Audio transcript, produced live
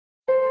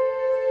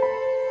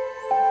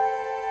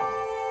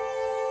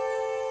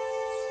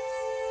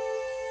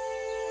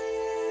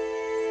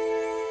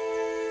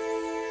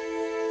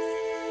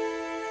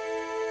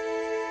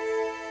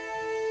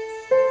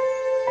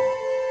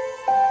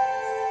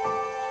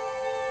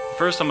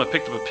first time I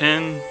picked up a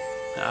pen,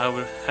 I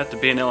would have to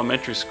be in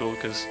elementary school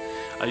because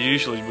I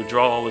usually would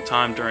draw all the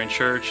time during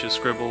church, just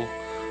scribble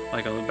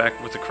like on the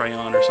back with a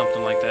crayon or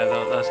something like that.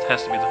 That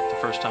has to be the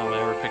first time I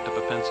ever picked up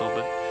a pencil,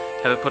 but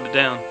haven't put it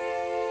down.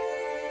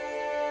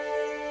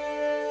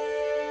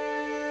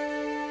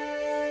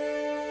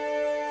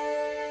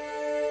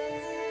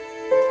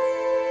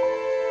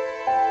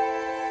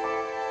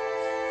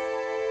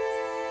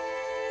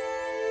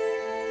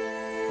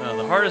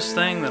 The hardest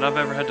thing that I've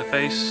ever had to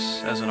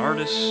face as an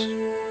artist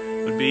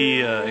would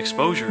be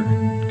exposure,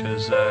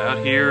 because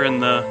out here in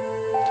the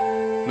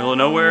middle of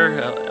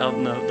nowhere, out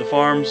in the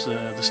farms,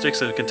 the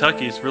sticks of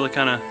Kentucky, it's really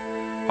kind of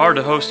hard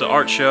to host an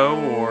art show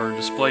or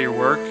display your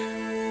work.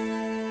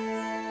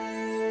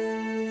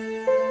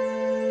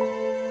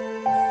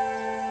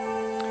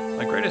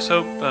 My greatest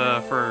hope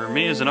for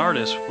me as an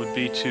artist would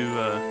be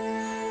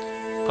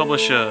to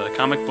publish a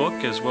comic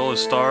book as well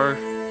as star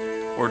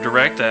or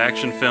direct an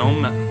action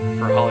film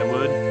for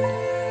Hollywood.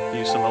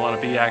 Use a lot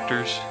of B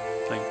actors,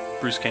 like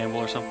Bruce Campbell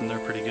or something. They're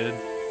pretty good.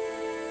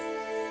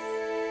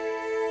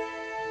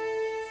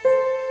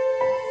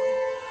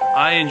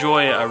 I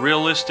enjoy a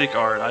realistic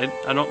art.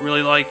 I don't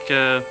really like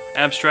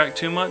abstract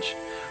too much,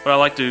 but I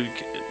like to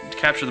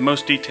capture the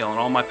most detail in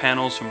all my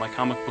panels from my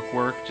comic book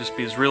work, just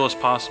be as real as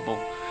possible.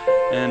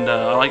 And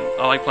I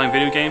like playing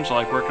video games. I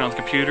like working on the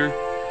computer.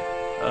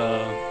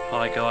 I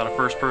like a lot of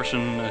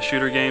first-person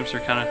shooter games.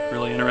 They're kind of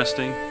really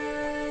interesting.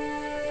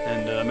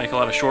 And make a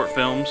lot of short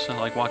films. I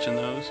like watching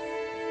those.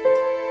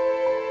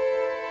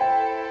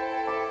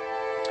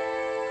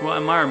 Who I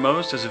admire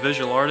most as a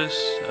visual artist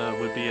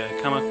would be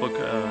a comic book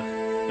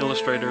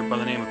illustrator by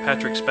the name of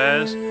Patrick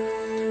Spaz.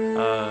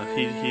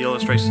 He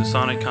illustrates the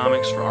Sonic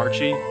comics for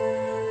Archie.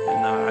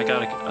 And I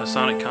got a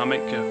Sonic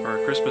comic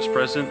for a Christmas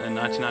present in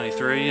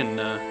 1993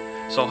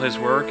 and saw his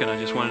work, and I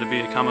just wanted to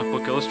be a comic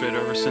book illustrator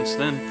ever since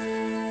then.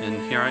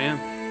 And here I am.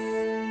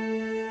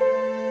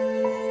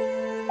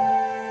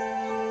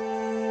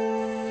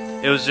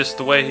 It was just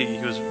the way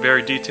he was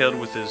very detailed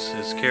with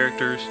his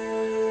characters.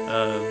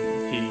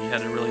 He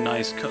had a really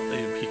nice,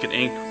 he could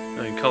ink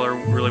and color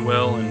really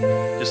well, and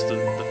just the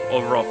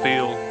overall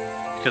feel,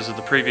 because of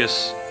the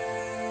previous,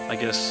 I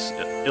guess,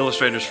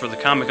 illustrators for the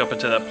comic up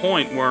until that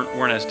point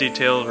weren't as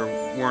detailed or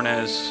weren't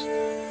as,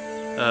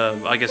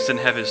 I guess,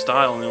 didn't have his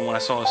style. And then when I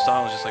saw his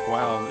style, I was just like,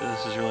 wow,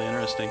 this is really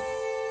interesting.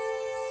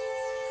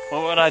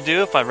 What would I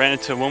do if I ran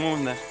into a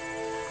woman that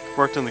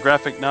worked on the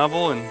graphic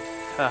novel and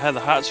had the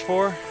hots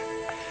for her?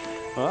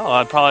 Well,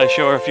 I'd probably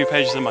show her a few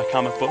pages of my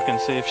comic book and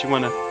see if she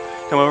wanted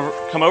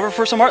to come over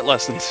for some art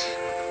lessons.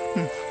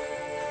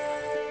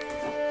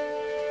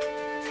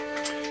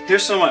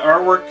 Here's some of my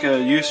artwork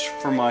used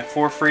for my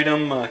For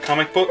Freedom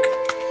comic book.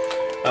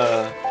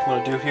 What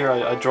I do here,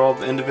 I draw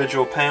the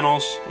individual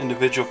panels,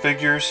 individual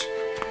figures,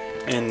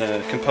 and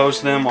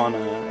compose them on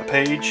a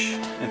page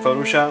in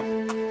Photoshop.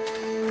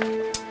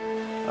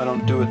 I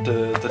don't do it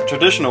the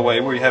traditional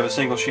way where you have a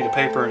single sheet of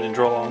paper and then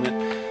draw on it.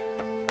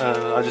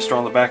 I just draw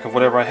on the back of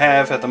whatever I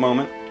have at the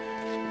moment,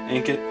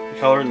 ink it,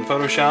 color it in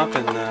Photoshop,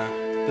 and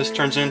this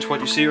turns into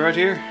what you see right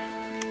here.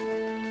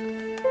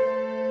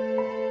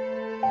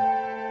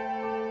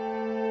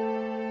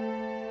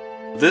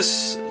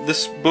 This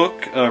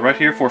book right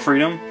here, For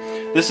Freedom,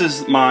 this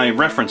is my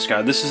reference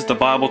guide. This is the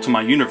Bible to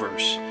my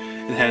universe.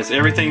 It has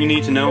everything you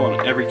need to know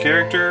on every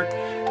character.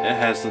 It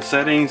has the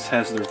settings,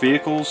 has their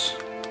vehicles,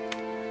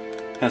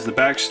 has the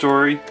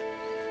backstory,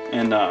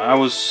 and I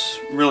was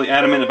really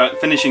adamant about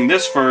finishing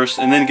this first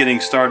and then getting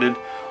started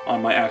on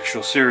my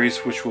actual series,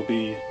 which will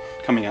be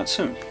coming out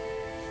soon.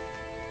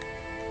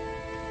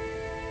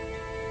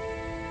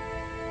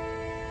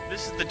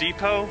 This is the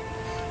depot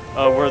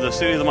where the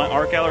studio of my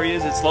art gallery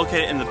is. It's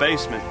located in the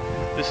basement.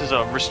 This is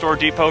a restored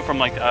depot from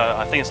like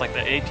I think it's like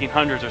the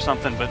 1800s or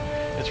something, but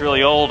it's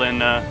really old,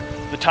 and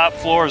the top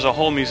floor is a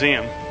whole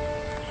museum.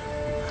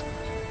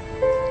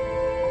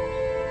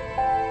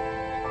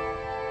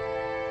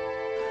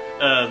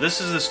 This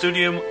is the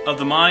Studio of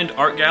the Mind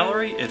Art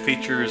Gallery. It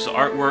features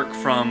artwork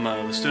from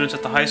the students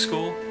at the high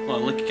school,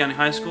 Lincoln County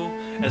High School,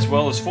 as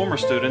well as former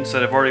students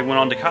that have already went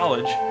on to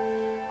college.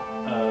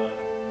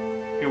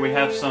 Here we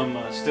have some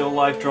still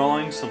life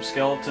drawings, some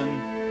skeleton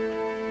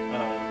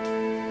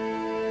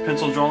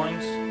pencil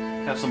drawings.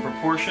 We have some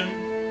proportion.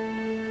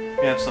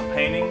 We have some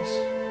paintings,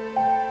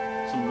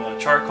 some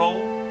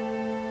charcoal.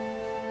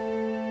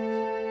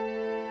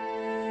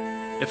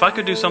 If I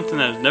could do something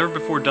that was never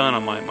before done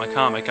on my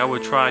comic, I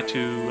would try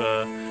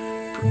to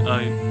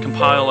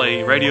compile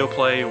a radio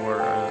play or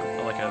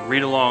like a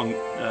read-along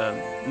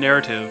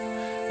narrative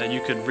that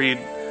you could read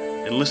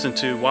and listen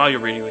to while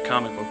you're reading the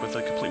comic book, with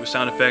complete with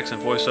sound effects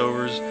and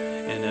voiceovers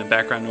and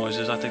background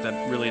noises. I think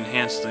that really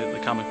enhanced the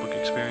comic book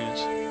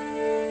experience.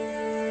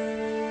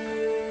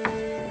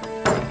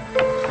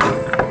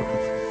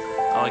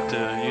 I like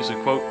to use a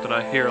quote that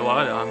I hear a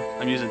lot.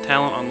 I'm using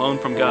talent on loan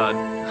from God.